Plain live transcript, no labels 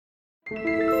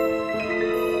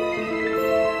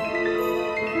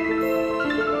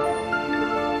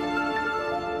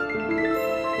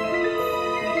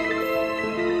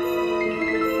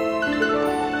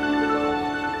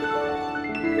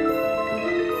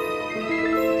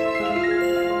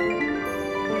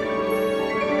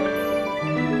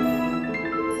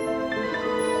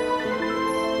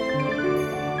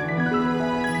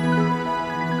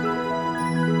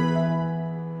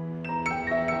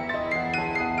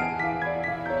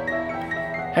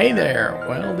Hey there,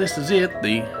 well, this is it,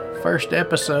 the first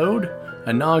episode,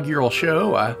 inaugural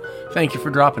show. I thank you for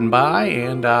dropping by,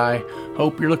 and I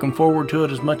hope you're looking forward to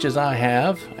it as much as I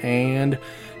have. And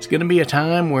it's going to be a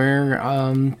time where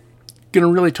I'm going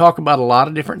to really talk about a lot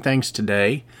of different things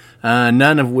today,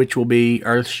 none of which will be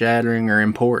earth-shattering or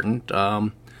important.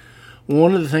 One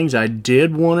of the things I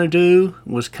did want to do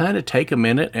was kind of take a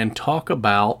minute and talk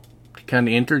about, kind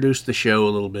of introduce the show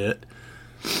a little bit,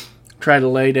 try to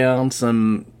lay down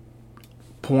some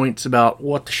points about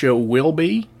what the show will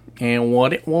be and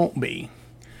what it won't be.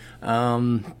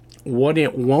 What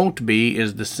it won't be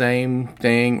is the same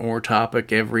thing or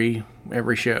topic every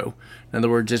show. In other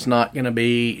words, it's not going to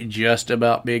be just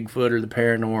about Bigfoot or the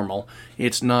paranormal.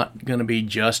 It's not going to be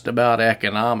just about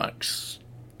economics.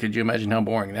 Could you imagine how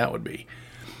boring that would be?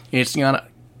 It's not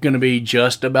going to be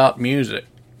just about music.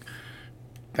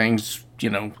 Things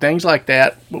like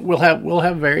that. We'll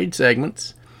have varied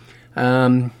segments.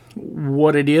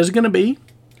 What it is going to be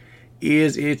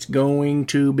is it's going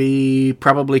to be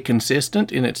probably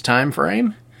consistent in its time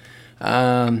frame.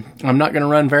 I'm not going to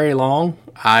run very long.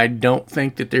 I don't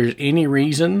think that there's any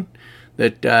reason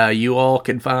that you all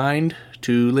could find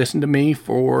to listen to me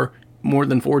for more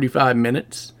than 45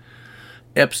 minutes.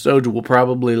 Episodes will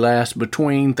probably last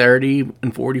between 30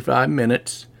 and 45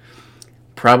 minutes.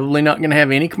 Probably not going to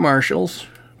have any commercials.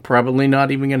 Probably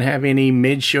not even going to have any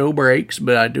mid-show breaks,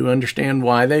 but I do understand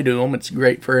why they do them. It's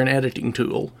great for an editing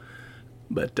tool.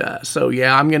 But,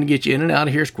 I'm going to get you in and out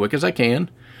of here as quick as I can.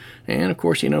 And, of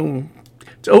course,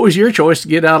 it's always your choice to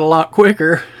get out a lot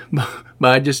quicker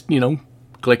by just,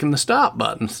 clicking the stop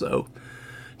button. So,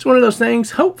 it's one of those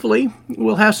things. Hopefully,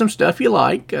 we'll have some stuff you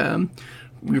like.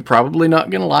 You're probably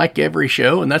not going to like every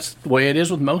show, and that's the way it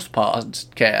is with most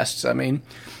podcasts. I mean,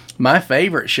 my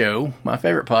favorite show, my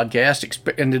favorite podcast,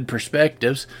 Expanded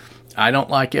Perspectives, I don't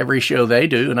like every show they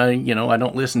do, and I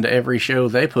don't listen to every show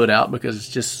they put out because it's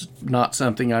just not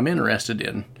something I'm interested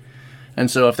in.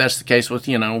 And so if that's the case with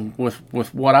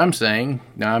what I'm saying,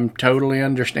 I'm totally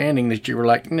understanding that you were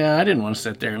like, nah, I didn't want to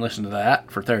sit there and listen to that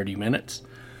for 30 minutes.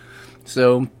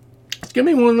 So it's going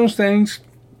to be one of those things.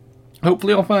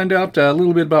 Hopefully I'll find out a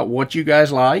little bit about what you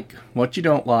guys like, what you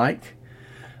don't like.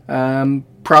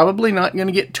 Probably not going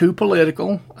to get too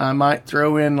political. I might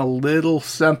throw in a little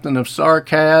something of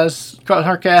sarcastic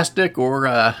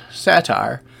or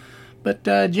satire, but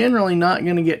generally not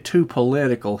going to get too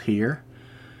political here.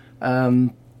 I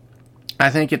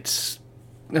think it's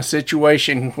a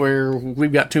situation where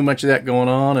we've got too much of that going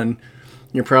on, and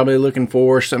you're probably looking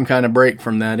for some kind of break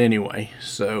from that anyway.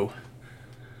 So,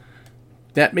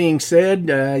 that being said,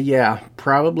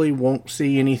 probably won't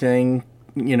see anything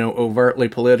overtly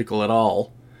political at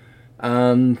all.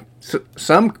 I was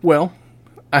going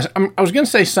to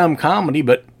say some comedy,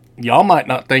 but y'all might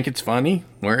not think it's funny,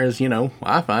 whereas,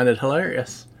 I find it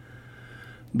hilarious.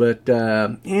 But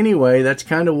anyway, that's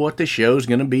kind of what the show's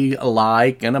going to be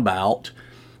like and about.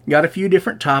 Got a few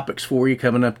different topics for you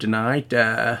coming up tonight.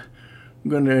 I'm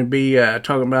going to be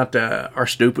talking about our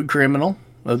stupid criminal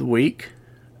of the week.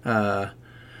 Going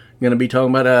to be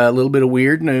talking about a little bit of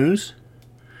weird news.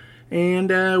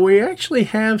 And we actually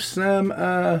have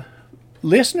some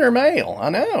listener mail.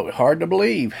 I know, hard to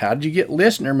believe. How did you get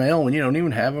listener mail when you don't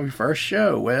even have a first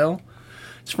show? Well,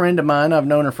 it's a friend of mine. I've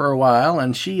known her for a while,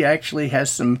 and she actually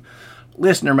has some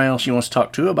listener mail she wants to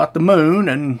talk to about the moon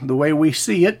and the way we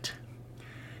see it.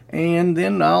 And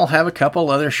then I'll have a couple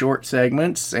other short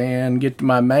segments and get to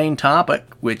my main topic,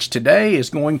 which today is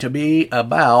going to be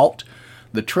about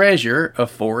the treasure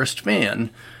of Forrest Fenn.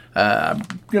 I'm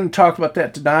going to talk about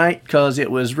that tonight because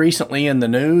it was recently in the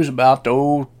news about,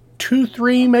 probably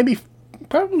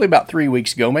about 3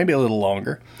 weeks ago, maybe a little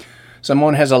longer.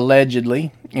 Someone has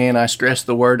allegedly, and I stress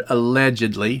the word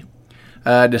allegedly,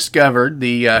 discovered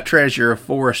the treasure of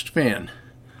Forrest Fenn.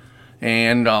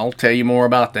 And I'll tell you more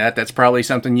about that. That's probably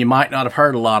something you might not have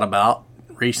heard a lot about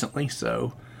recently,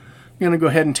 so I'm going to go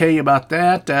ahead and tell you about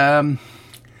that.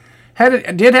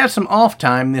 I did have some off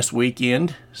time this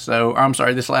weekend,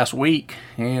 this last week,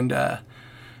 and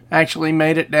actually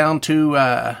made it down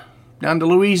to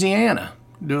Louisiana,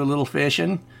 do a little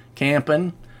fishing,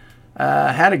 camping.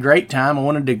 Had a great time. I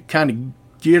wanted to kind of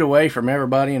get away from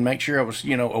everybody and make sure I was,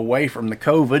 away from the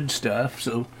COVID stuff.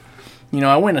 So,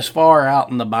 I went as far out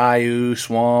in the bayou,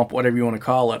 swamp, whatever you want to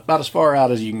call it, about as far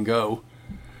out as you can go.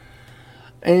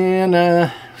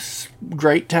 And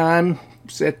great time.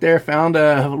 Sat there, found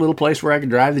a little place where I could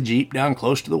drive the Jeep down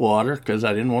close to the water because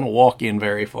I didn't want to walk in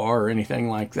very far or anything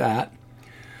like that.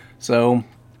 So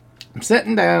I'm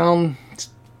sitting down. It's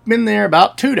been there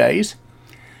about 2 days.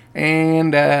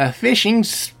 And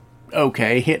fishing's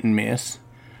okay, hit and miss.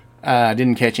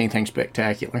 Didn't catch anything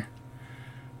spectacular.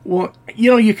 Well,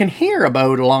 you can hear a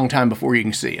boat a long time before you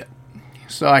can see it.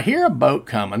 So I hear a boat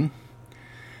coming.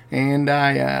 And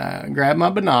I grab my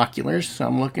binoculars. So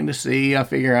I'm looking to see. I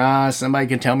figure, somebody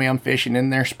can tell me I'm fishing in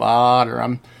their spot, or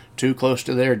I'm too close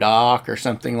to their dock, or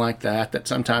something like that. That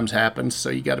sometimes happens. So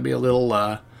you got to be a little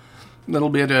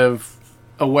bit of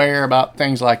aware about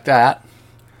things like that.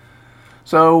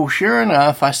 So sure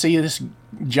enough, I see this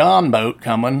John boat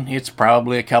coming. It's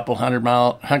probably a couple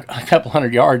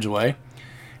hundred yards away,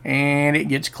 and it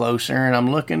gets closer. And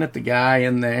I'm looking at the guy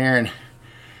in there, and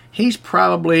he's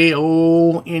probably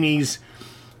in his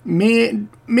early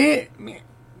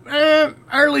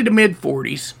to mid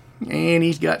 40s, and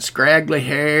he's got scraggly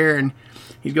hair, and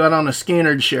he's got on a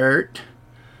Skinnerd shirt,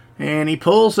 and he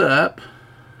pulls up,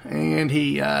 and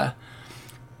he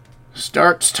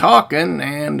starts talking,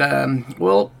 and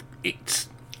it's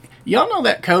y'all know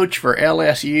that coach for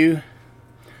LSU.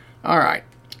 All right,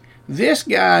 this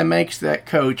guy makes that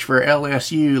coach for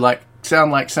LSU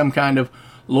sound like some kind of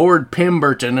Lord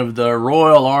Pemberton of the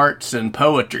Royal Arts and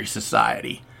Poetry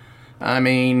Society. I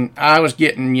mean, I was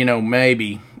getting,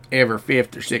 maybe every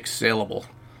fifth or sixth syllable.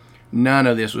 None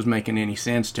of this was making any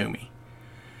sense to me.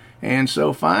 And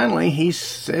so finally he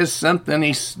says something.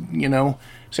 He's,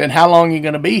 said, "How long are you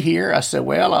going to be here?" I said,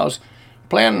 "Well, I was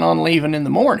planning on leaving in the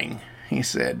morning." He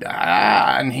said,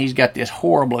 and he's got this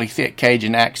horribly thick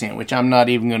Cajun accent, which I'm not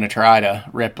even going to try to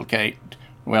replicate.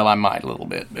 Well, I might a little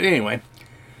bit, but anyway.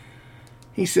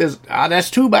 He says, "That's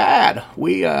too bad.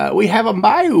 We have a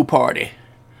bayou party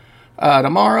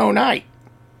tomorrow night."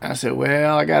 I said,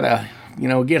 "Well, I gotta,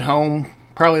 get home.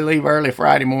 Probably leave early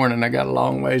Friday morning. I got a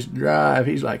long ways to drive."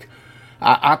 He's like,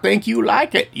 I think you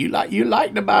like it. You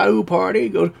like the bayou party." He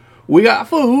goes, "We got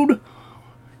food.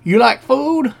 You like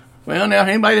food?" Well, now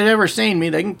anybody that's ever seen me,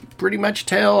 they can pretty much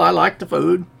tell I like the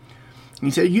food.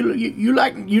 He said, "You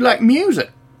like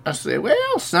music?" I said,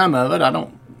 "Well, some of it. I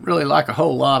don't really like a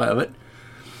whole lot of it."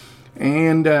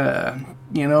 And,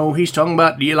 he's talking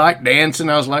about, "Do you like dancing?"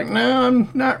 I was like, "No, I'm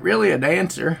not really a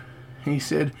dancer." He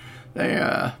said,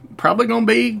 "They probably going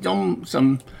to be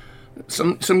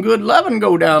some good loving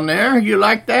go down there. You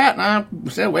like that?" And I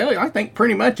said, "Well, I think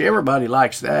pretty much everybody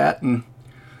likes that." And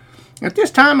at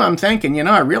this time I'm thinking,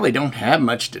 I really don't have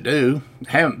much to do.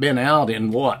 I haven't been out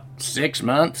in, 6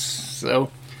 months? So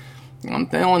I'm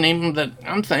telling him that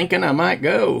I'm thinking I might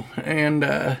go. And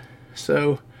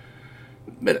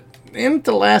but in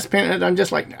the last minute, I'm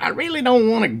just like, I really don't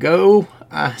want to go.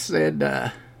 I said,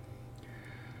 I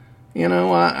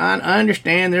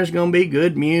understand there's going to be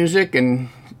good music and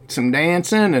some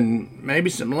dancing and maybe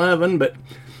some loving, but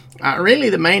really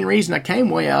the main reason I came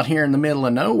way out here in the middle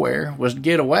of nowhere was to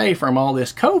get away from all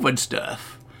this COVID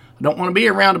stuff. I don't want to be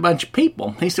around a bunch of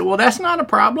people. He said, "Well, that's not a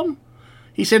problem."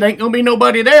 He said, "Ain't going to be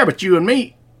nobody there but you and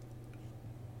me."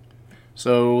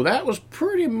 So that was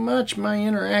pretty much my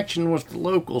interaction with the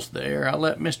locals there. I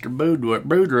let Mr.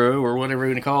 Boudreaux, or whatever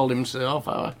he called himself,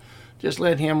 I just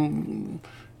let him,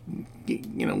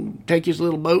 take his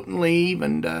little boat and leave.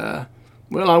 And, I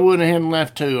wouldn't have him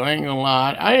left too. I ain't gonna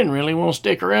lie. I didn't really want to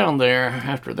stick around there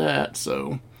after that.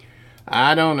 So,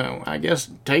 I don't know. I guess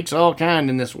it takes all kind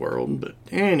in this world. But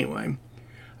anyway,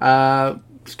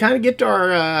 let's kind of get to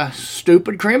our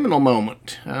stupid criminal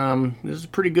moment. This is a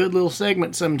pretty good little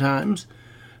segment sometimes.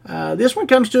 This one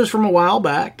comes to us from a while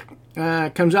back.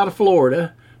 Comes out of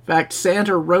Florida. In fact,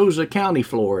 Santa Rosa County,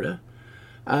 Florida.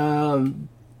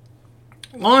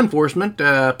 Law enforcement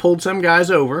pulled some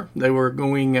guys over. They were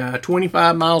going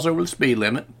 25 miles over the speed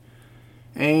limit.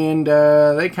 And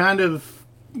they kind of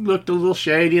looked a little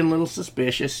shady and a little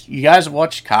suspicious. You guys have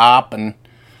watched Cop and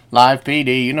Live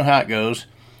PD. You know how it goes.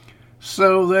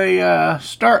 So they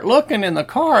start looking in the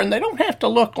car, and they don't have to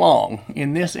look long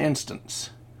in this instance.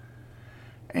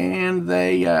 And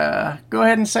they go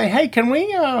ahead and say, "Hey, can we're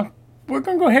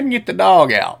going to go ahead and get the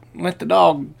dog out. Let the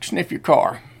dog sniff your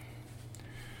car."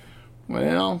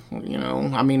 Well,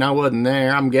 I wasn't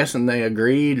there. I'm guessing they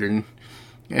agreed and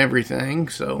everything.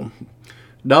 So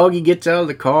doggy gets out of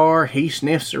the car. He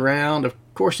sniffs around. Of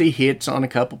course, he hits on a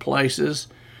couple places.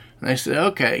 And they said,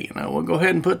 "Okay, we'll go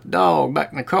ahead and put the dog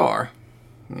back in the car."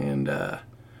 And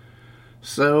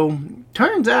So,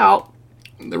 turns out,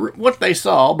 what they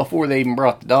saw before they even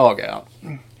brought the dog out,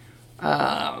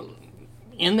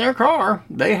 in their car,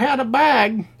 they had a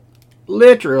bag,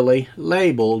 literally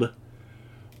labeled,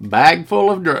 bag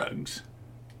full of drugs.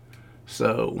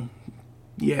 So,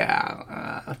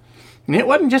 yeah, and it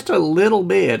wasn't just a little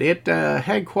bit. It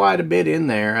had quite a bit in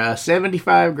there.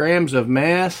 75 grams of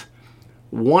meth,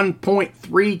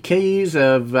 1.3 keys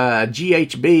of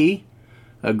GHB,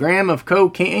 a gram of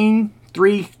cocaine,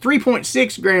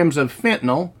 3.6 grams of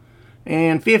fentanyl,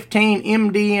 and 15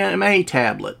 MDMA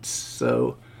tablets.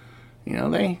 So, you know,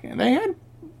 they had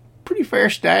pretty fair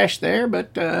stash there,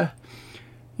 but,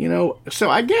 you know, so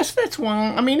I guess that's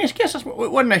one. I mean, I guess it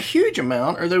wasn't a huge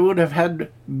amount, or they would have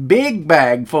had big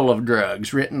bag full of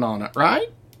drugs written on it, right?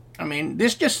 I mean,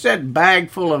 this just said bag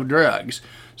full of drugs.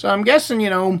 So I'm guessing, you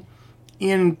know,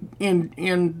 in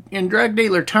drug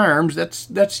dealer terms,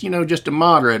 that's you know, just a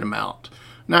moderate amount,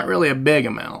 not really a big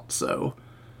amount. So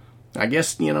I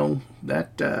guess, you know,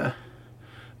 that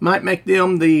might make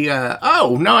them the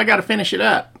oh no, I got to finish it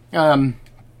up.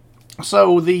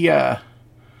 So the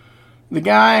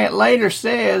guy later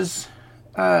says,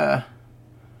 you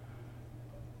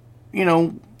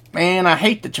know, man, I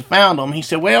hate that you found them. He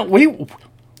said, well,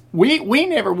 we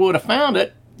never would have found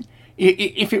it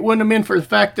if it wouldn't have been for the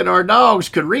fact that our dogs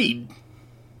could read.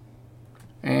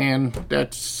 And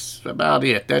that's about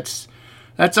it. That's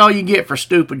all you get for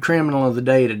stupid criminal of the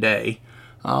day today.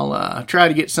 I'll try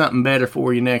to get something better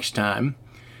for you next time.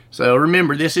 So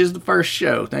remember, this is the first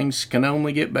show. Things can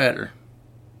only get better.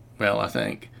 Well, I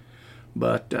think.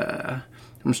 But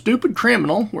from stupid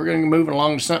criminal, we're going to move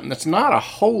along to something that's not a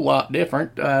whole lot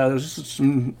different. This is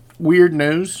some weird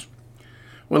news.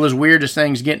 Well, as weird as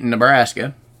things get in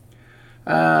Nebraska.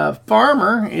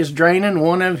 Farmer is draining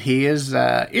one of his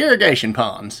irrigation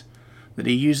ponds that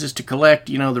he uses to collect,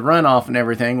 you know, the runoff and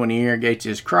everything when he irrigates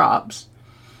his crops.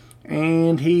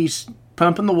 And he's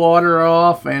pumping the water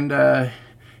off and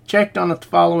checked on it the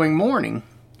following morning.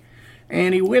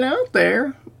 And he went out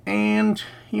there and,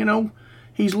 you know,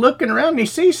 he's looking around and he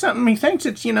sees something. He thinks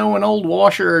it's, you know, an old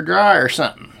washer or dryer or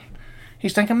something.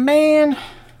 He's thinking, man,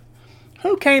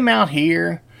 who came out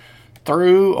here,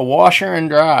 threw a washer and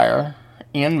dryer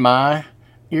in my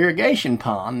irrigation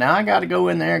pond? Now I got to go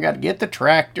in there, I got to get the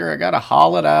tractor, I got to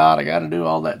haul it out, I got to do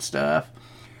all that stuff.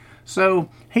 So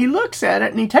he looks at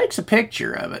it and he takes a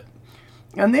picture of it.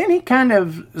 And then he kind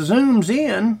of zooms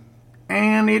in,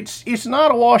 and it's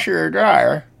not a washer or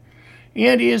dryer.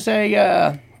 It is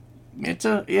it's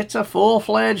a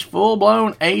full-fledged,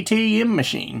 full-blown ATM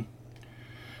machine.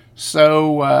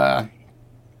 So,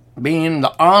 being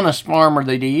the honest farmer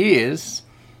that he is,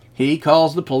 he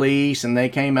calls the police, and they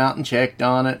came out and checked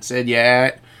on it. Said, yeah,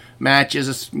 it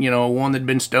matches, you know, one that'd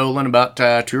been stolen about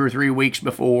 2 or 3 weeks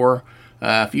before,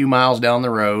 a few miles down the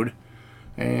road,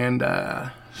 and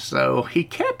so he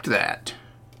kept that.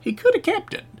 He could have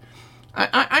kept it.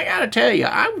 I gotta tell you,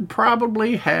 I would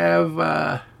probably have,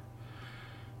 I'd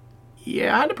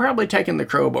have probably taken the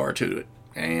crowbar to it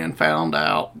and found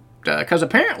out, because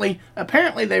apparently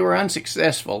they were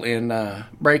unsuccessful in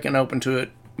breaking open to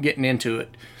it, getting into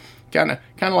it. Kind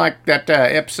of like that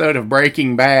episode of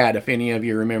Breaking Bad, if any of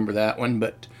you remember that one.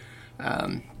 But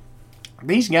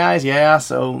these guys, yeah,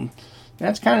 so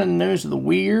that's kind of the news of the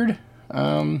weird.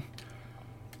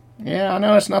 Yeah, I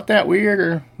know it's not that weird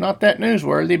or not that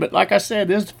newsworthy, but like I said,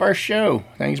 this is the first show.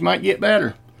 Things might get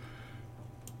better.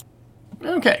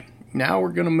 Okay, now we're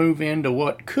going to move into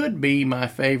what could be my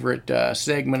favorite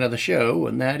segment of the show,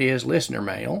 and that is listener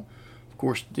mail. Of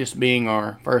course, this being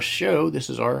our first show, this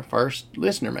is our first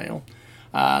listener mail.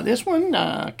 This one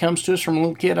comes to us from a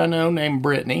little kid I know named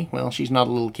Brittany. Well, she's not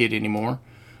a little kid anymore,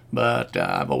 but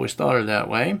I've always thought her that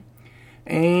way.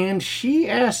 And she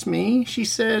asked me, she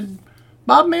said,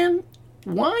 Bob, man,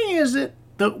 why is it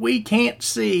that we can't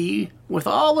see, with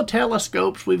all the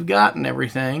telescopes we've got and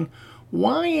everything,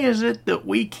 why is it that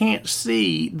we can't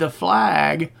see the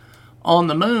flag on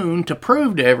the moon to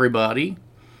prove to everybody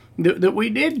that we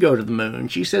did go to the moon?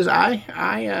 She says,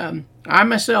 I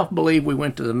myself believe we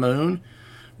went to the moon,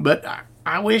 but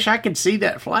I wish I could see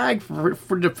that flag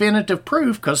for definitive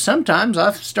proof, because sometimes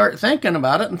I start thinking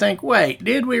about it and think, wait,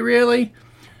 did we really?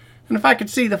 And if I could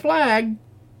see the flag,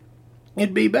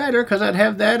 it'd be better, because I'd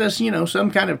have that as, you know,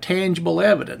 some kind of tangible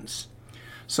evidence.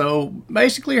 So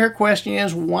basically her question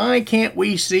is, why can't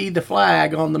we see the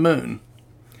flag on the moon?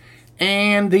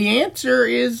 And the answer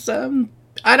is,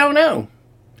 I don't know.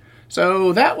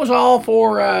 So that was all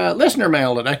for listener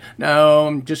mail today. No,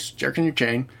 I'm just jerking your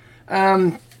chain.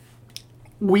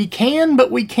 We can, but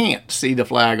we can't see the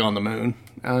flag on the moon.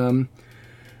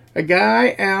 A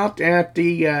guy out at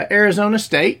the Arizona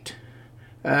State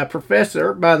a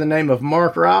professor by the name of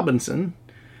Mark Robinson,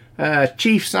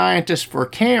 chief scientist for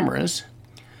cameras,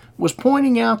 was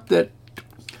pointing out that,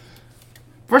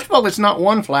 first of all, it's not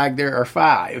one flag, there are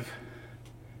 5.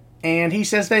 And he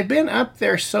says they've been up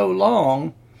there so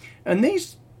long, and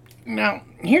now,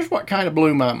 here's what kind of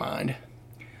blew my mind.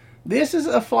 This is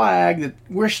a flag that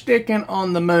we're sticking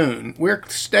on the moon. We're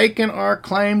staking our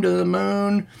claim to the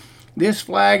moon. This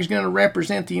flag's going to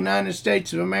represent the United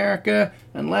States of America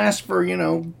and last for,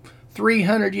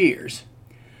 300 years.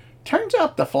 Turns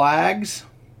out the flags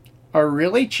are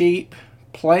really cheap,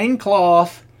 plain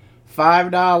cloth,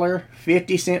 $5,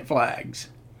 50-cent flags.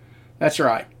 That's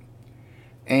right.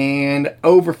 And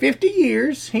over 50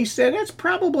 years, he said it's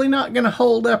probably not going to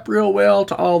hold up real well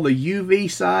to all the UV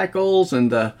cycles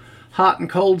and the hot and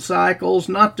cold cycles,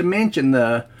 not to mention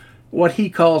what he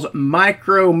calls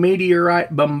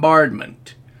micrometeorite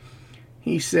bombardment.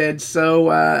 He said, so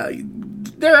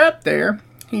they're up there.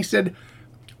 He said,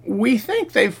 we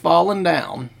think they've fallen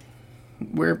down.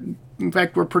 In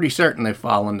fact, we're pretty certain they've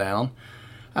fallen down.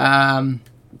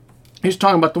 He was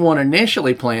talking about the one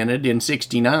initially planted in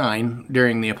 '69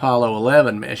 during the Apollo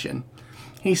 11 mission.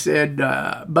 He said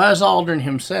Buzz Aldrin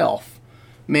himself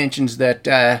mentions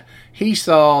that he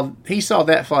saw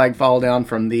that flag fall down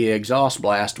from the exhaust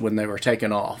blast when they were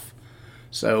taken off.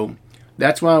 So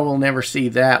that's why we'll never see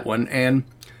that one. And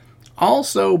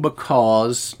also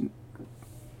because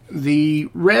the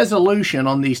resolution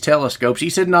on these telescopes,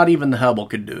 he said not even the Hubble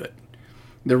could do it.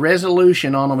 The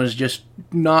resolution on them is just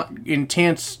not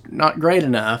intense, not great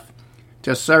enough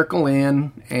to circle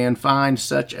in and find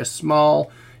such a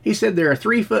small. He said they're a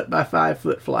 3-foot by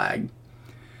 5-foot flag.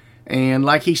 And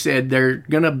like he said, they're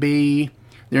not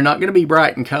going to be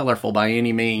bright and colorful by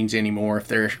any means anymore if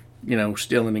they're,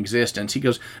 still in existence. He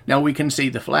goes, now we can see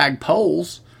the flag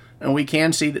poles, and we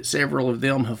can see that several of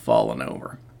them have fallen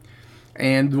over.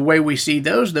 And the way we see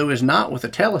those, though, is not with a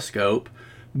telescope,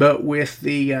 but with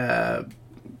the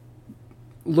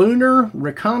Lunar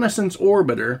Reconnaissance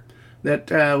Orbiter that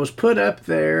was put up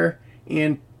there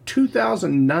in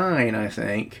 2009, I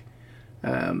think.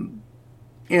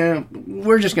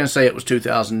 We're just going to say it was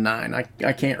 2009.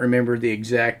 I can't remember the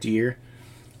exact year.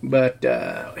 But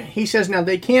he says now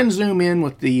they can zoom in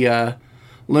with the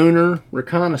Lunar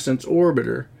Reconnaissance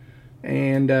Orbiter.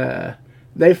 And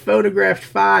they photographed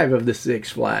 5 of the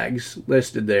 6 flags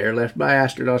listed there, left by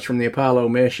astronauts from the Apollo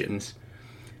missions.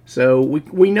 So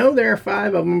we know there are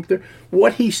 5 of them.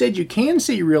 What he said you can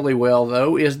see really well,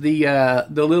 though, is the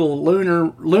little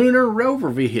lunar rover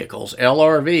vehicles,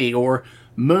 LRV, or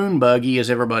moon buggy, as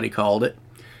everybody called it,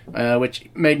 which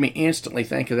made me instantly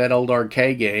think of that old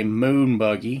arcade game, Moon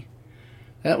Buggy.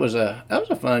 That was a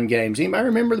fun game. Does anybody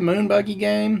remember the Moon Buggy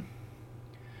game?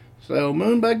 So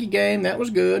Moon Buggy game, that was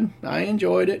good. I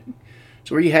enjoyed it.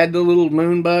 It's where you had the little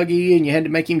moon buggy and you had to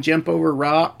make him jump over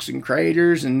rocks and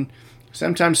craters, and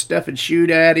sometimes stuff would shoot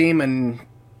at him, and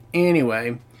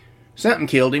anyway, something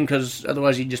killed him because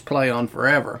otherwise he'd just play on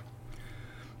forever.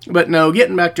 But no,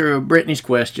 getting back to Brittany's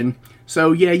question.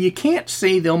 So yeah, you can't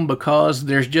see them because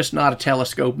there's just not a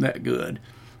telescope that good.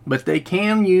 But they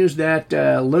can use that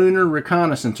Lunar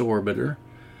Reconnaissance Orbiter.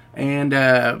 And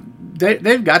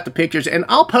they've got the pictures. And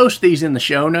I'll post these in the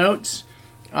show notes.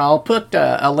 I'll put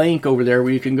a link over there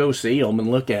where you can go see them and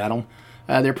look at them.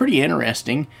 They're pretty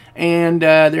interesting. And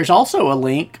there's also a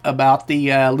link about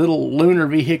the little lunar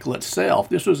vehicle itself.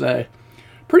 This was a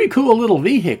pretty cool little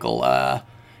vehicle.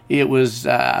 It was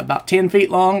about 10 feet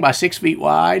long by 6 feet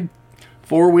wide.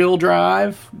 4-wheel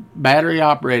drive, battery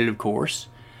operated, of course.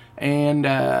 And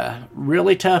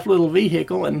really tough little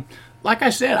vehicle. And like I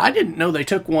said, I didn't know they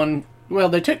took one. Well,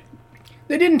 they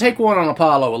didn't take one on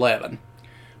Apollo 11.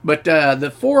 But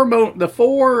the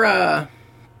four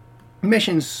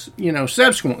missions,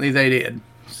 subsequently they did.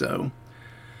 So,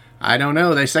 I don't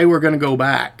know. They say we're going to go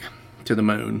back to the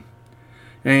moon.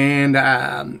 And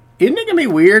isn't it going to be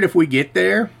weird if we get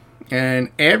there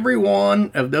and every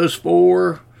one of those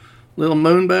 4 little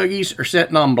moon buggies are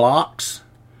sitting on blocks?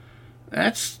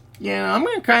 That's, I'm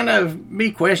going to kind of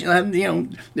be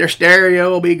questioning, their stereo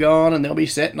will be gone and they'll be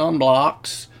sitting on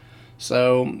blocks.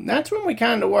 So, that's when we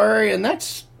kind of worry, and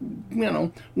that's,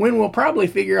 when we'll probably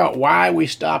figure out why we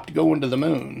stopped going to the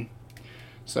moon.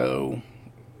 So,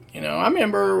 I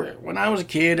remember when I was a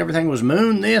kid, everything was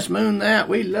moon this, moon that.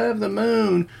 We love the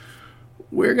moon.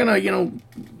 We're going to,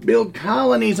 build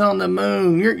colonies on the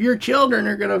moon. Your children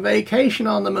are going to vacation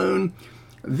on the moon.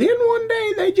 Then one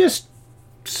day they just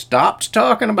stopped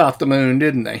talking about the moon,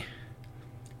 didn't they?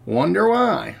 Wonder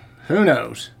why. Who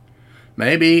knows?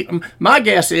 Maybe. My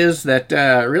guess is that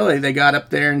really they got up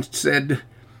there and said,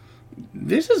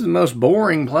 this is the most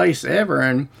boring place ever.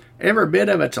 And every bit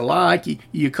of it's alike.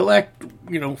 You collect,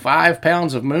 5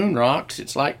 pounds of moon rocks.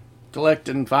 It's like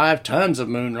collecting 5 tons of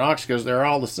moon rocks because they're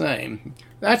all the same.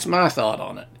 That's my thought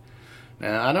on it.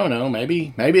 Now, I don't know.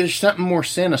 Maybe there's something more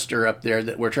sinister up there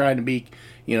that we're trying to be,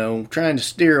 trying to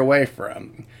steer away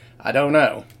from. I don't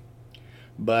know.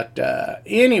 But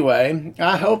anyway,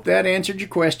 I hope that answered your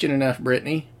question enough,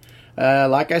 Brittany.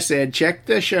 Like I said, check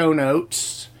the show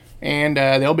notes, and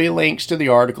there'll be links to the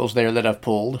articles there that I've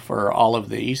pulled for all of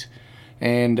these.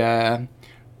 And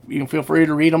you can feel free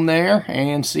to read them there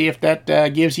and see if that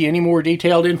gives you any more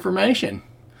detailed information.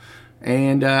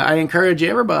 And I encourage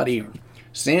everybody,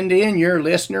 send in your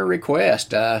listener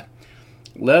request.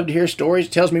 Love to hear stories.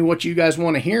 It tells me what you guys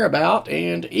want to hear about,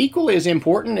 and equally as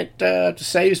important, it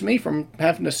saves me from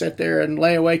having to sit there and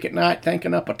lay awake at night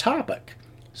thinking up a topic.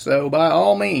 So by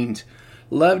all means,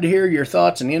 love to hear your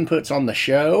thoughts and inputs on the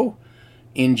show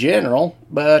in general,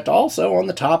 but also on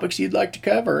the topics you'd like to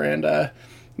cover. And I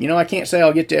can't say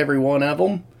I'll get to every one of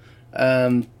them.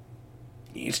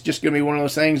 It's just going to be one of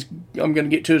those things. I'm going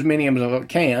to get to as many of them as I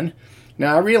can.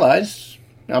 Now I realize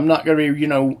I'm not going to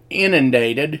be,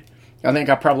 inundated. I think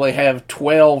I probably have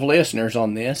 12 listeners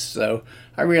on this, so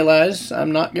I realize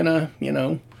I'm not going to,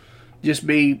 just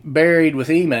be buried with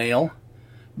email.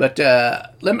 But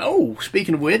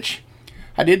speaking of which,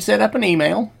 I did set up an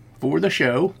email for the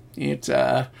show. It's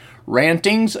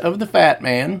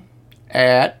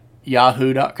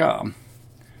rantingsofthefatman@yahoo.com.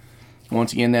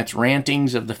 Once again, that's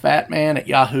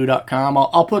rantingsofthefatman@yahoo.com.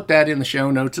 I'll put that in the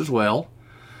show notes as well.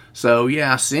 So,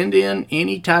 yeah, send in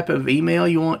any type of email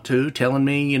you want to, telling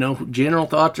me, general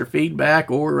thoughts or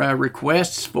feedback, or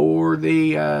requests for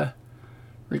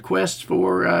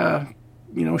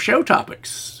show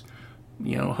topics.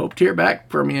 Hope to hear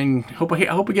back from you, and hope I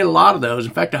get a lot of those.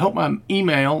 In fact, I hope my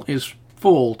email is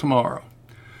full tomorrow.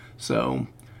 So,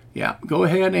 yeah, go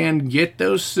ahead and get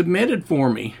those submitted for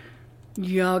me.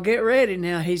 Y'all get ready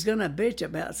now. He's going to bitch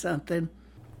about something.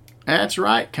 That's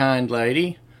right, kind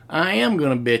lady. I am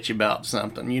going to bitch about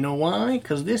something. You know why?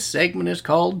 Because this segment is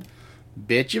called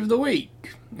Bitch of the Week.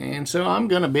 And so I'm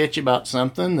going to bitch about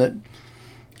something that,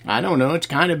 I don't know, it's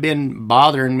kind of been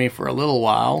bothering me for a little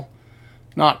while.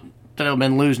 Not that I've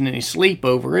been losing any sleep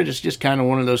over it. It's just kind of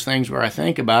one of those things where I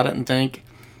think about it and think,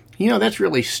 that's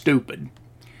really stupid.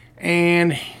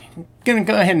 And I'm going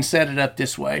to go ahead and set it up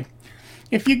this way.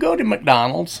 If you go to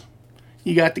McDonald's,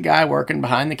 you got the guy working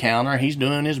behind the counter. He's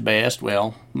doing his best,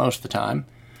 well, most of the time.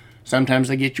 Sometimes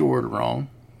they get your order wrong.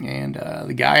 And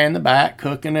the guy in the back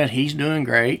cooking it, he's doing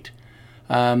great.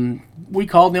 We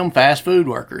call them fast food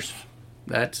workers.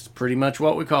 That's pretty much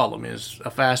what we call them, is a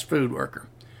fast food worker.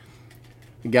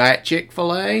 The guy at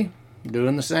Chick-fil-A,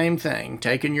 doing the same thing.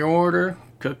 Taking your order,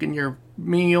 cooking your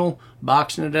meal,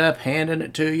 boxing it up, handing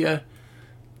it to you.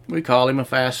 We call him a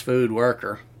fast food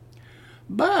worker.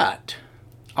 But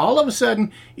all of a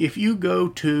sudden, if you go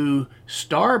to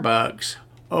Starbucks,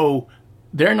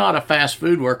 they're not a fast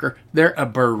food worker, they're a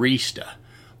barista.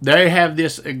 They have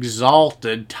this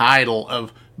exalted title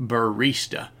of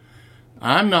barista.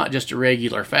 I'm not just a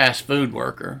regular fast food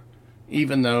worker,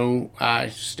 even though I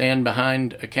stand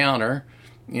behind a counter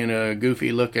in a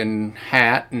goofy-looking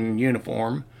hat and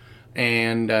uniform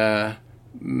and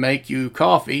make you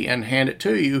coffee and hand it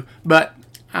to you, but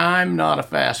I'm not a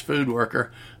fast food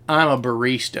worker. I'm a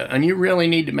barista, and you really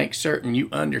need to make certain you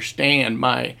understand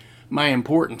my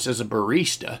importance as a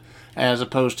barista, as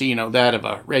opposed to, that of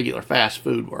a regular fast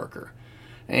food worker.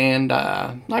 And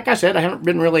like I said, I haven't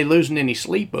been really losing any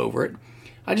sleep over it.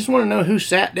 I just want to know who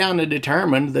sat down and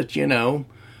determined that,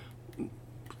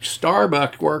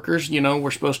 Starbucks workers,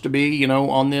 were supposed to be,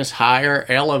 on this higher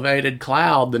elevated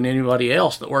cloud than anybody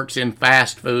else that works in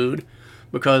fast food,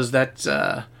 because that's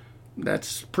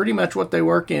pretty much what they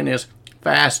work in, is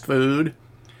fast food.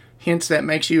 Hence, that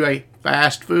makes you a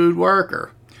fast food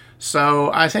worker.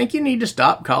 So I think you need to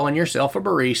stop calling yourself a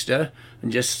barista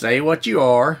and just say what you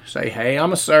are. Say, hey,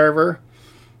 I'm a server.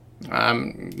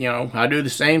 I do the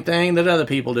same thing that other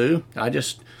people do. I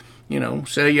just,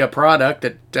 sell you a product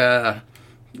that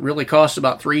really costs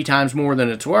about 3 times more than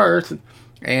it's worth.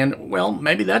 And, well,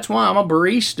 maybe that's why I'm a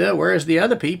barista, whereas the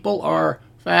other people are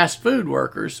fast food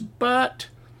workers. But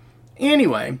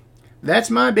anyway, that's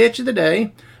my bitch of the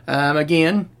day.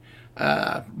 Again,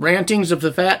 Rantings of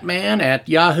the Fat Man at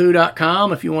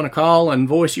yahoo.com if you want to call and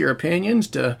voice your opinions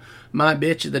to my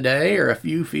bitch of the day, or if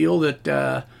you feel that,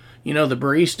 the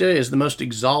barista is the most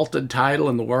exalted title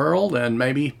in the world, and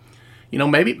maybe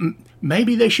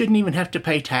they shouldn't even have to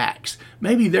pay tax.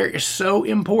 Maybe they're so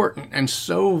important and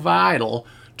so vital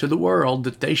to the world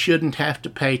that they shouldn't have to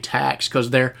pay tax because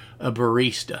they're a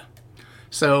barista.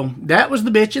 So that was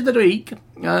the bitch of the week.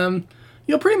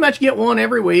 you'll pretty much get one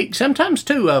every week, sometimes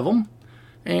two of them.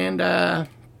 And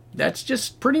that's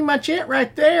just pretty much it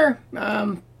right there.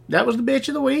 That was the bitch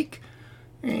of the week.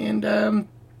 And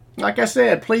like I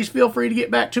said, please feel free to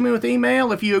get back to me with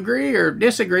email if you agree or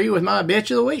disagree with my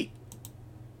bitch of the week.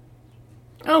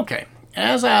 Okay,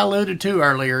 as I alluded to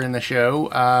earlier in the show,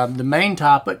 the main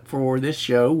topic for this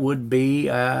show would be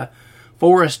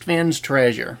Forrest Finn's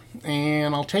treasure.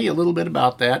 And I'll tell you a little bit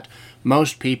about that.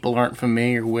 Most people aren't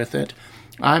familiar with it.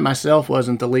 I myself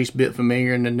wasn't the least bit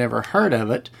familiar and had never heard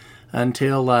of it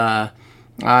until I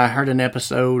heard an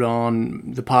episode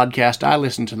on the podcast I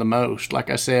listen to the most.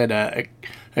 Like I said,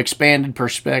 Expanded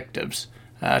Perspectives.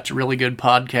 It's a really good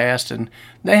podcast, and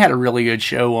they had a really good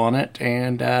show on it.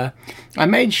 And I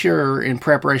made sure in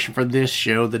preparation for this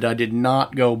show that I did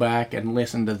not go back and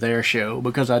listen to their show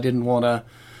because I didn't want to,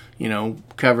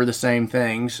 cover the same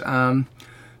things.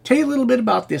 Tell you a little bit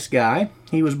about this guy.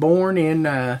 He was born in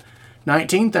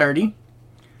 1930,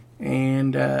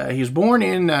 and he was born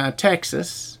in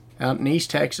Texas, out in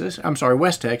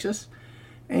West Texas.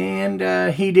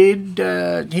 And he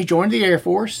joined the Air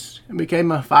Force and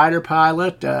became a fighter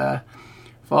pilot.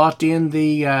 Fought in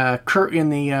the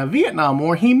Vietnam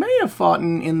War. He may have fought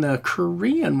in the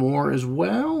Korean War as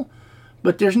well,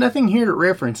 but there's nothing here that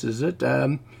references it.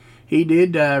 He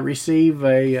did receive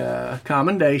a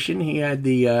commendation. He had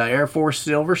the Air Force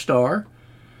Silver Star,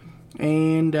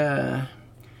 and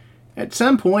at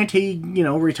some point he,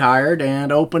 retired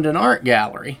and opened an art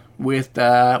gallery with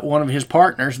one of his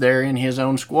partners there in his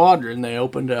own squadron. They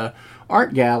opened an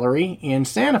art gallery in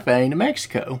Santa Fe, New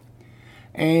Mexico.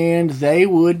 And they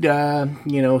would,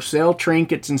 sell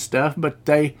trinkets and stuff, but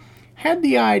they had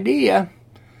the idea,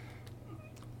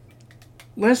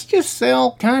 let's just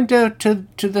sell kind of to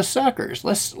the suckers.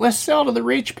 Let's sell to the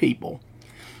rich people.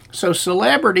 So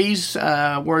celebrities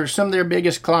were some of their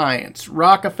biggest clients.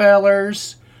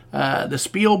 Rockefellers, the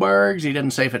Spielbergs. He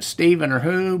doesn't say if it's Steven or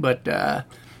who, but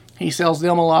he sells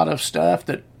them a lot of stuff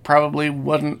that probably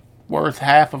wasn't worth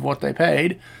half of what they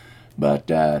paid. But,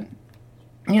 hey,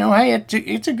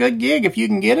 it's a good gig. If you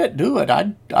can get it, do it.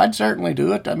 I'd certainly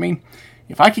do it. I mean,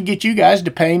 if I could get you guys to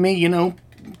pay me,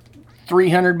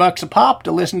 $300 a pop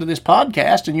to listen to this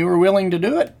podcast and you were willing to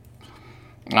do it,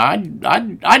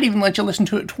 I'd even let you listen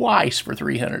to it twice for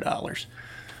 $300.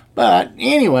 But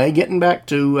anyway, getting back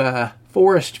to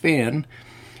Forrest Finn,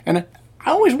 and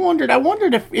I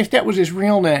wondered if that was his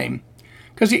real name,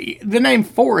 because the name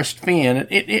Forrest Finn,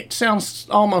 it sounds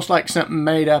almost like something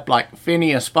made up, like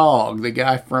Phineas Fogg, the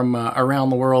guy from Around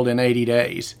the World in 80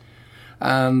 Days.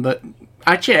 But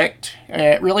I checked.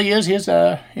 It really is his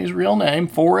real name,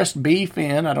 Forrest B.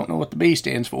 Finn. I don't know what the B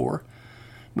stands for.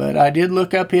 But I did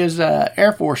look up his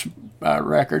Air Force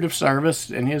record of service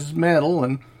and his medal,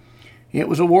 and it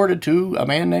was awarded to a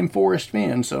man named Forrest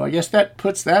Finn. So I guess that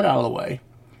puts that out of the way.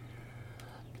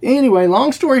 Anyway,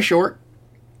 long story short,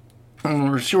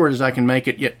 as short as I can make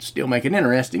it, yet still make it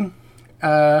interesting,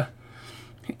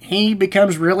 he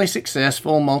becomes really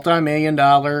successful,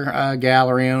 multi-million-dollar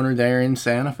gallery owner there in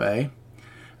Santa Fe.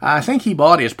 I think he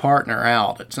bought his partner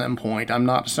out at some point. I'm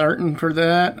not certain for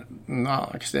that.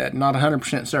 Like I said, not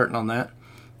 100% certain on that.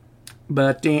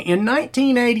 But in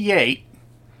 1988,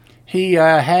 he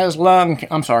has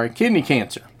kidney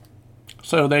cancer.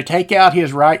 So they take out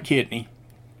his right kidney.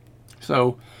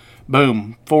 So,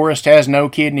 boom, Forrest has no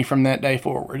kidney from that day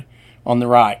forward on the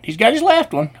right. He's got his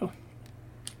left one.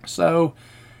 So,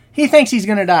 he thinks he's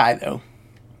going to die, though.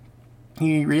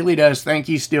 He really does think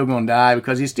he's still going to die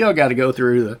because he's still got to go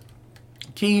through the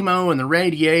chemo and the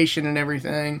radiation and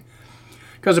everything.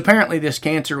 Because apparently this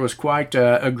cancer was quite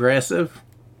aggressive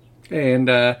and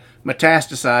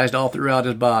metastasized all throughout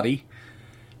his body.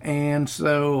 And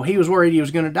so he was worried he was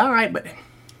going to die, but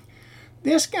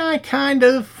this guy kind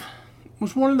of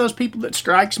was one of those people that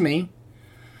strikes me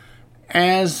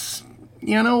as,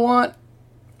 you know what,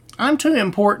 I'm too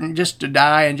important just to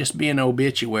die and just be an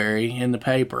obituary in the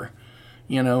paper.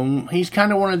 He's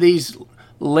kind of one of these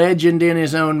legend in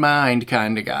his own mind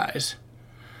kind of guys.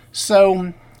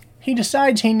 So he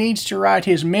decides he needs to write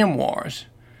his memoirs.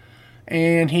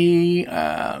 And he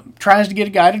tries to get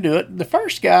a guy to do it. The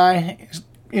first guy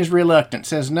is reluctant,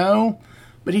 says no.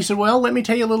 But he said, well, let me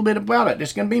tell you a little bit about it.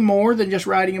 It's going to be more than just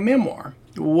writing a memoir.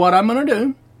 What I'm going to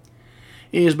do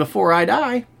is before I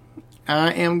die,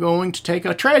 I am going to take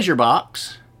a treasure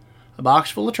box, a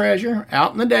box full of treasure,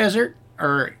 out in the desert.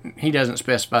 Or he doesn't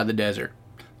specify the desert.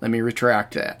 Let me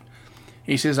retract that.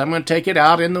 He says, I'm going to take it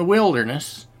out in the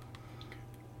wilderness,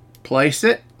 place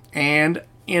it, and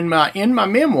in my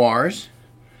memoirs,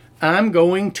 I'm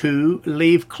going to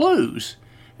leave clues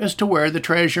as to where the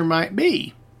treasure might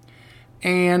be.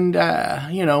 and,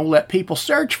 let people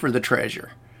search for the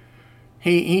treasure.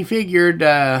 He figured,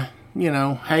 hey,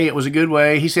 it was a good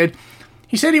way. He said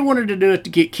he wanted to do it to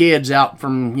get kids out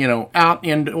from,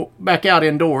 back out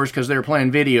indoors because they were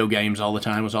playing video games all the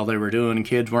time was all they were doing, and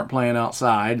kids weren't playing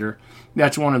outside. Or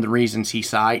that's one of the reasons he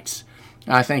cites.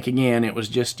 I think, again, it was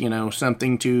just,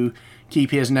 something to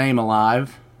keep his name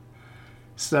alive.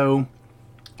 So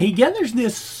he gathers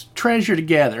this treasure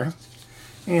together,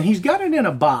 and he's got it in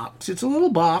a box. It's a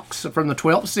little box from the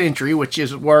 12th century, which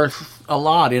is worth a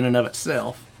lot in and of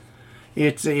itself.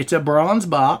 It's a bronze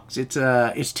box.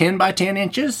 It's 10 by 10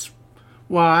 inches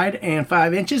wide and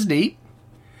 5 inches deep,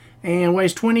 and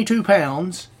weighs 22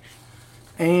 pounds.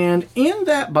 And in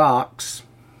that box,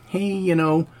 he,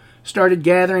 started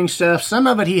gathering stuff. Some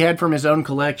of it he had from his own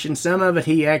collection. Some of it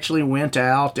he actually went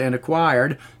out and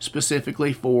acquired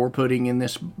specifically for putting in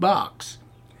this box.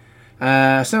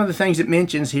 Some of the things it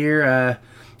mentions here,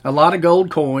 a lot of gold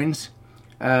coins,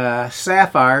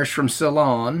 sapphires from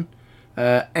Ceylon,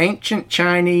 ancient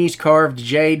Chinese carved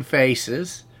jade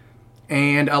faces,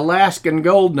 and Alaskan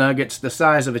gold nuggets the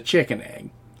size of a chicken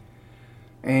egg.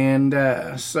 And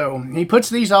so he puts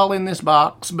these all in this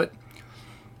box, but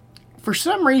for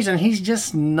some reason he's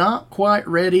just not quite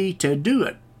ready to do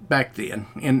it back then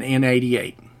in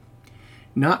 88.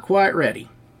 Not quite ready.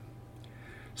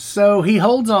 So he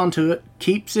holds on to it,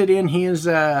 keeps it in his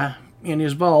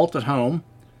vault at home,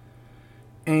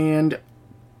 and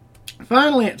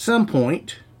finally at some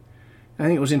point, I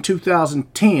think it was in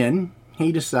 2010,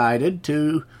 he decided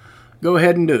to go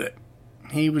ahead and do it.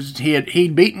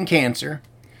 He'd beaten cancer,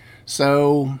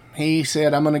 so he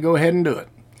said, I'm going to go ahead and do it.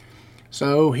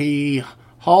 So he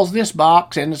hauls this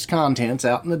box and its contents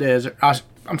out in the desert.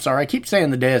 I'm sorry, I keep saying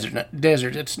the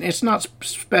desert. It's not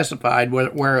specified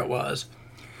where it was.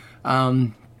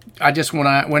 Whenever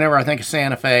I think of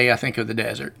Santa Fe, I think of the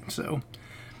desert. So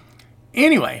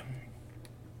anyway,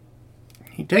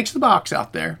 he takes the box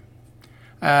out there.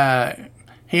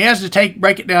 He has to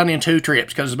break it down in 2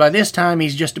 trips because by this time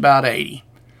he's just about 80.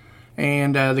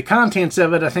 And the contents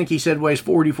of it, I think he said, weighs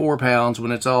 44 pounds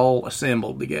when it's all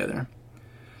assembled together.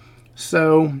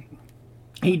 So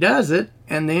he does it,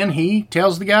 and then he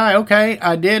tells the guy, okay,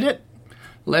 I did it.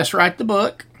 Let's write the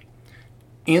book.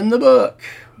 In the book,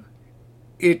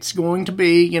 it's going to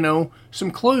be, some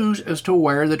clues as to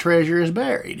where the treasure is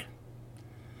buried.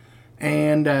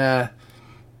 And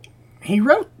he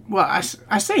wrote, I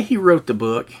say he wrote the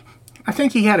book. I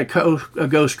think he had a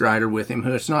ghostwriter with him,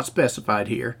 who it's not specified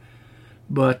here.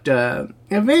 But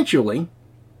eventually,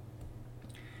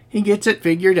 he gets it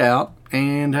figured out,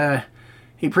 and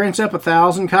he prints up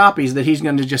 1,000 copies that he's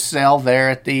going to just sell there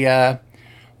at the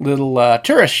little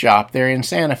tourist shop there in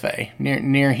Santa Fe,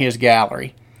 near his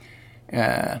gallery.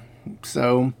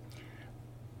 So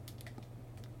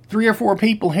 3 or 4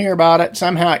 people hear about it.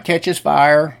 Somehow it catches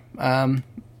fire,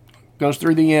 goes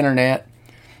through the internet,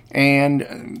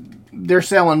 and they're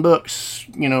selling books,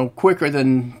 quicker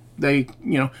than they've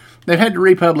had to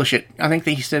republish it. I think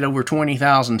they said over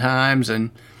 20,000 times,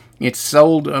 and it's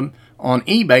sold on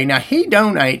eBay. Now, he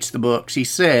donates the books, he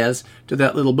says, to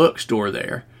that little bookstore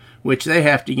there, which they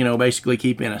have to, basically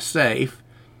keep in a safe.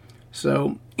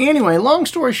 So, anyway, long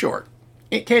story short,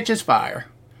 it catches fire.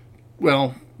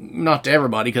 Well, not to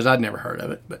everybody, because I'd never heard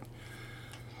of it, but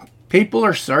people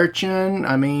are searching.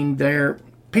 I mean,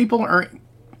 people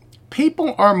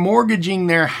are mortgaging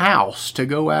their house to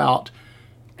go out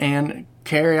and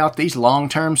carry out these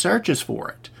long-term searches for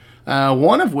it.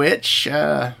 One of which,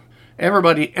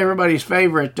 everybody's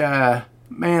favorite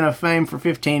man of fame for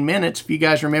 15 minutes, if you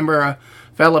guys remember a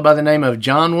fellow by the name of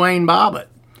John Wayne Bobbitt.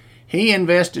 He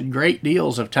invested great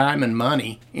deals of time and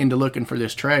money into looking for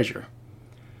this treasure.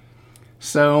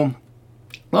 So,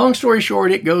 long story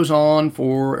short, it goes on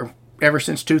for ever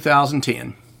since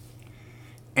 2010.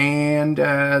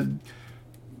 And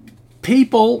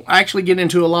people actually get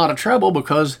into a lot of trouble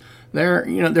because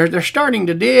they're starting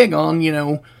to dig on,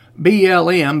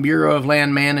 BLM, Bureau of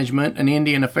Land Management, and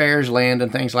Indian Affairs land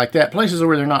and things like that, places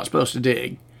where they're not supposed to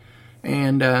dig.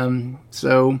 And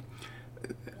so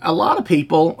a lot of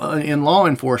people in law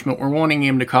enforcement were wanting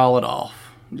him to call it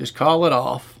off. Just call it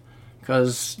off.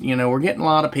 Because, we're getting a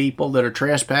lot of people that are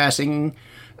trespassing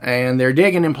and they're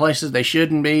digging in places they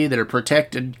shouldn't be, that are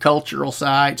protected cultural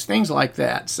sites, things like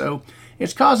that. So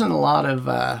it's causing a lot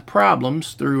of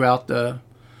problems throughout the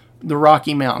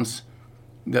Rocky Mountains.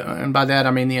 And by that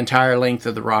I mean the entire length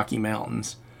of the Rocky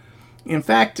Mountains. In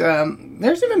fact,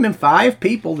 there's even been 5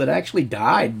 people that actually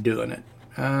died doing it.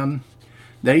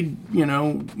 They'd,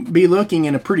 be looking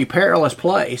in a pretty perilous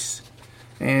place.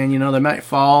 And, they might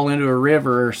fall into a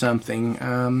river or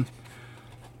something.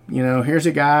 Here's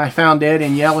a guy found dead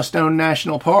in Yellowstone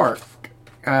National Park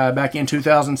back in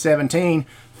 2017,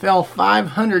 fell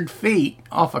 500 feet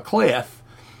off a cliff,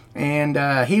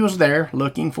 and he was there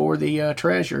looking for the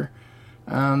treasure.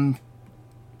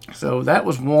 So that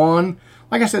was one.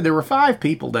 Like I said, there were 5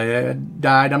 people that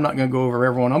died. I'm not going to go over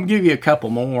everyone. I'm going to give you a couple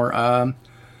more. A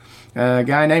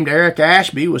guy named Eric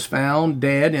Ashby was found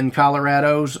dead in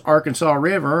Colorado's Arkansas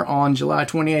River on July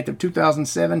 28th of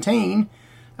 2017.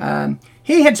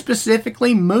 He had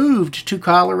specifically moved to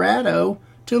Colorado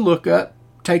to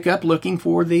take up looking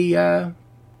for the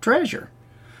treasure.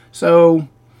 So,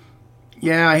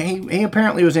 yeah, he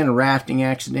apparently was in a rafting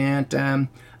accident.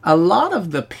 A lot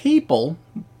of the people,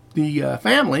 the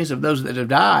families of those that have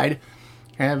died,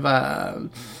 have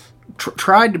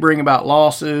tried to bring about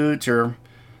lawsuits or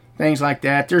things like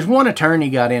that. There's one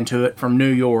attorney got into it from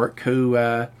New York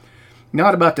who,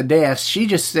 not about the deaths, she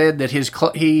just said that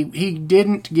he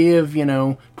didn't give,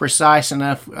 precise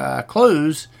enough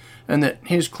clues, and that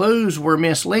his clues were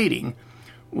misleading.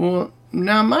 Well,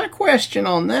 now my question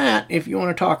on that, if you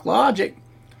want to talk logic,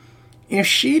 if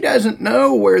she doesn't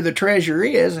know where the treasure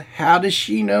is, how does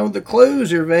she know the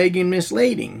clues are vague and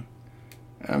misleading?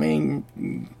 I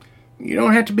mean, you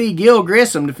don't have to be Gil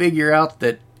Grissom to figure out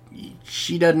that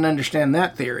she doesn't understand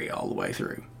that theory all the way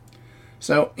through.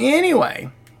 So anyway,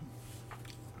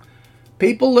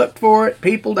 people looked for it,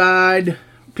 people died,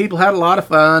 people had a lot of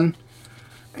fun,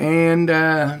 and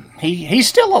he's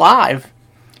still alive.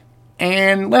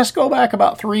 And let's go back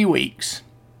about 3 weeks.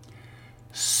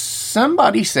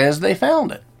 Somebody says they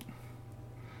found it,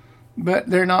 but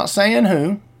they're not saying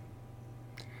who.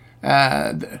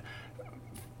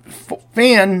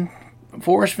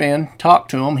 Forrest Fenn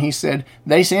talked to him. He said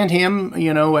they sent him,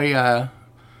 a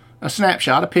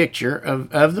snapshot, a picture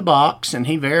of the box, and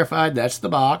he verified that's the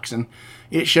box, and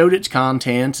it showed its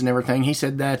contents and everything. He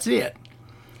said that's it.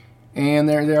 And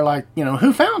they're like,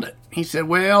 who found it? He said,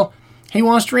 well, he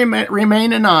wants to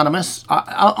remain anonymous.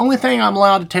 Only thing I'm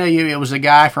allowed to tell you, it was a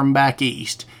guy from back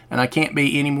east, and I can't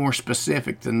be any more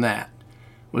specific than that,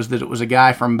 was that it was a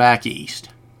guy from back east.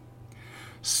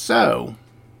 So,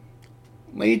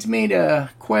 leads me to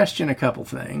question a couple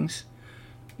things.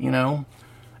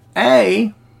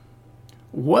 A,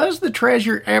 was the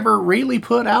treasure ever really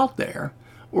put out there?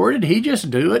 Or did he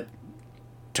just do it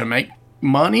to make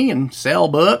money and sell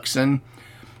books? And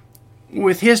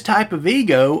with his type of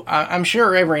ego, I'm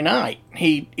sure every night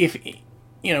he'd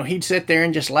sit there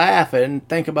and just laugh and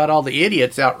think about all the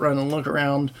idiots out running and look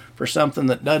around for something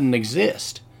that doesn't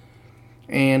exist.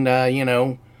 And,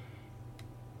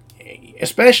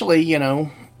 especially,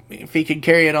 if he could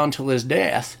carry it on till his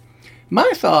death.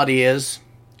 My thought is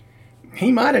he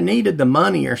might have needed the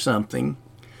money or something.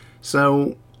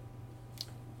 So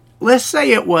let's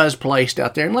say it was placed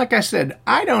out there. And like I said,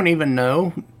 I don't even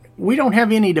know. We don't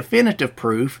have any definitive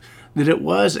proof that it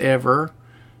was ever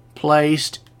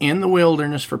placed in the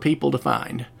wilderness for people to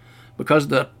find. Because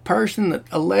the person that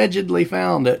allegedly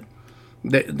found it,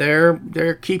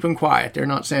 they're keeping quiet. They're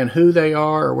not saying who they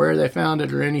are or where they found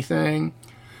it or anything.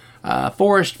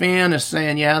 Forrest Fenn is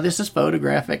saying, yeah, this is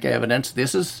photographic evidence.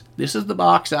 This is the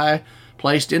box I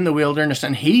placed in the wilderness,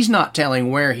 and he's not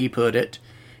telling where he put it.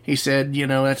 He said,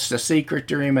 it's a secret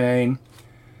to remain.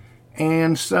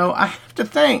 And so I have to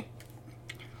think,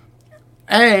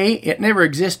 A, it never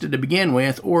existed to begin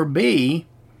with, or B,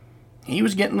 he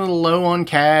was getting a little low on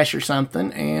cash or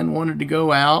something and wanted to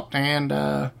go out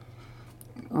and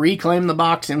reclaim the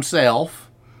box himself.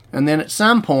 And then at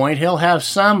some point, he'll have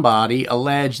somebody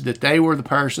allege that they were the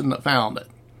person that found it.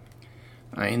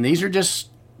 I mean, these are just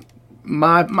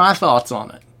my thoughts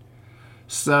on it.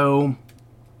 So,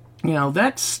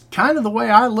 that's kind of the way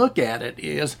I look at it,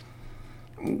 is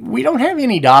we don't have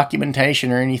any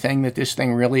documentation or anything that this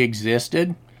thing really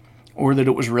existed, or that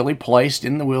it was really placed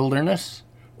in the wilderness,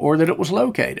 or that it was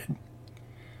located.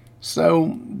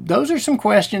 So those are some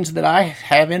questions that I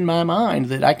have in my mind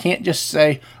that I can't just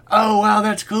say, oh, wow,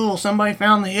 that's cool, somebody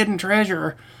found the hidden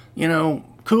treasure,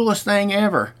 coolest thing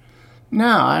ever. No,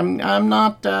 I'm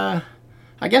not,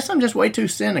 I guess I'm just way too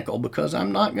cynical, because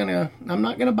I'm not gonna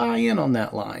buy in on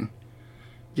that line.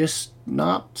 Just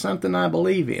not something I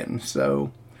believe in.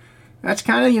 So that's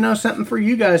kind of, something for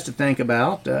you guys to think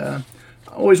about. I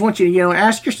always want you to,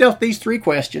 ask yourself these 3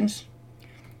 questions.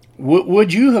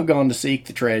 Would you have gone to seek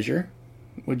the treasure?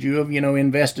 Would you have,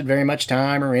 invested very much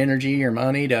time or energy or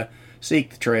money to seek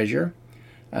the treasure?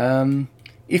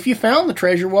 If you found the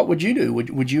treasure, what would you do?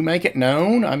 Would you make it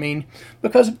known? I mean,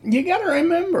 because you got to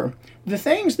remember, the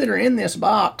things that are in this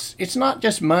box, it's not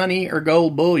just money or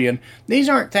gold bullion. These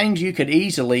aren't things you could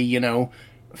easily,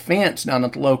 fence down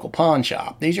at the local pawn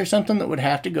shop. These are something that would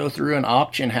have to go through an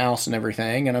auction house and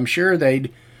everything, and I'm sure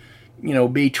they'd,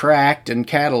 be tracked and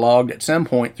cataloged at some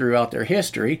point throughout their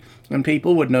history, and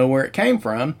people would know where it came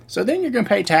from. So then you're going to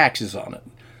pay taxes on it.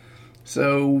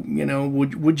 So,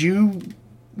 would you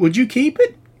keep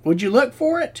it? Would you look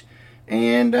for it?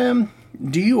 And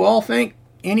do you all think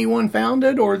anyone found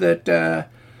it, or that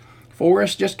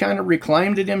Forrest just kind of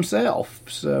reclaimed it himself?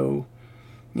 So,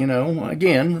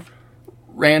 again,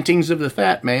 rantings of the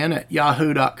fat man at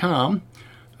yahoo.com.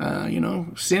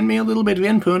 Send me a little bit of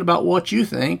input about what you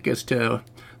think as to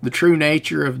the true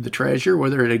nature of the treasure,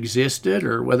 whether it existed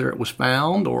or whether it was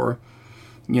found, or,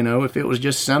 if it was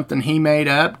just something he made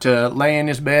up to lay in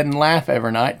his bed and laugh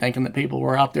every night thinking that people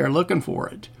were out there looking for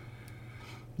it.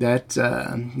 That's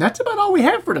about all we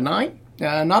have for tonight.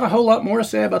 Not a whole lot more to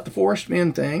say about the Forrest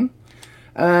Fenn thing.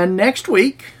 Next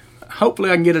week, hopefully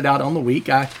I can get it out on the week.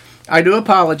 I do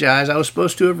apologize. I was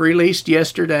supposed to have released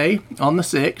yesterday on the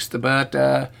 6th, but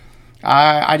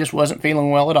I just wasn't feeling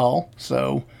well at all.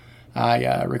 So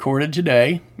I recorded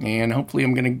today, and hopefully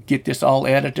I'm going to get this all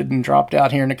edited and dropped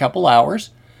out here in a couple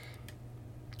hours.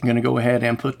 I'm going to go ahead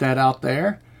and put that out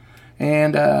there.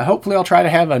 And hopefully I'll try to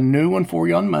have a new one for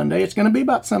you on Monday. It's going to be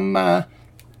about some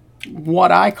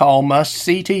what I call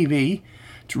must-see TV.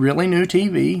 It's really new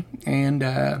TV,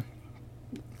 and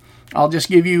I'll just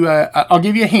give you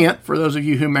a hint for those of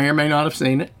you who may or may not have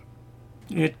seen it.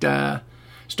 It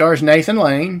stars Nathan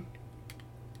Lane,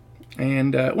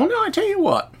 and I tell you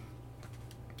what.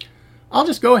 I'll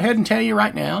just go ahead and tell you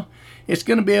right now. It's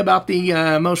going to be about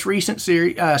the most recent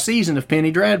season of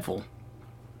Penny Dreadful.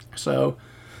 So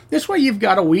this way you've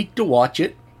got a week to watch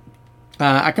it.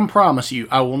 I can promise you,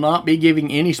 I will not be giving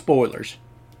any spoilers.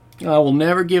 I will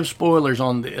never give spoilers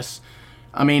on this.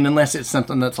 I mean, unless it's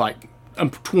something that's like a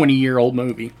 20-year-old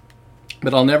movie.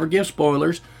 But I'll never give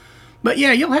spoilers. But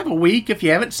yeah, you'll have a week. If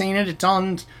you haven't seen it, it's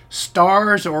on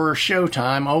Starz or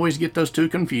Showtime. I always get those two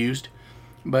confused.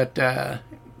 But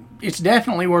it's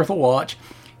definitely worth a watch.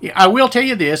 I will tell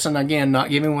you this, and again, not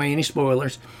giving away any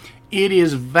spoilers. It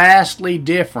is vastly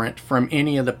different from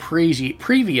any of the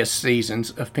previous seasons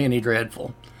of Penny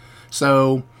Dreadful.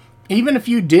 So even if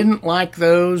you didn't like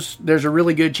those, there's a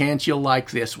really good chance you'll like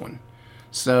this one.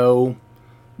 So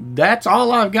that's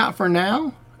all I've got for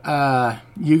now.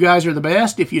 You guys are the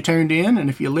best if you tuned in and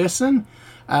if you listen.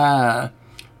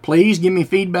 Please give me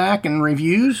feedback and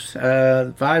reviews,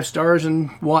 5 stars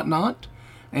and whatnot.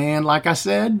 And like I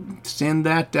said, send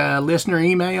that listener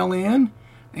email in.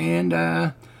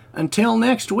 And until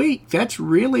next week, that's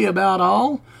really about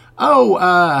all.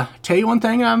 Oh, tell you one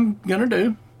thing I'm going to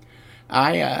do.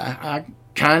 I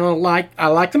kind of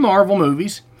like the Marvel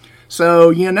movies.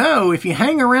 So, if you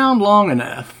hang around long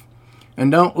enough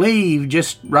and don't leave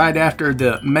just right after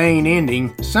the main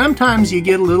ending, sometimes you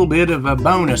get a little bit of a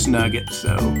bonus nugget.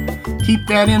 So keep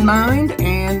that in mind,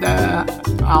 and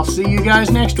I'll see you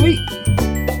guys next week.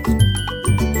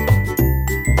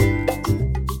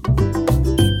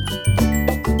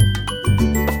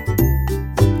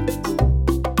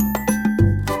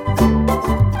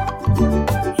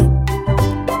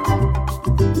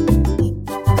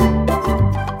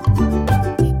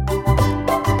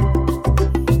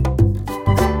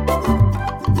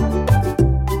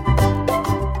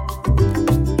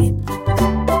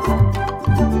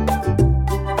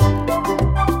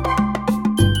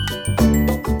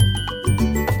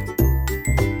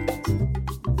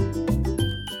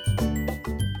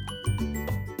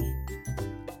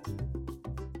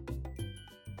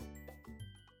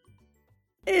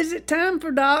 Is it time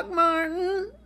for Doc Martin?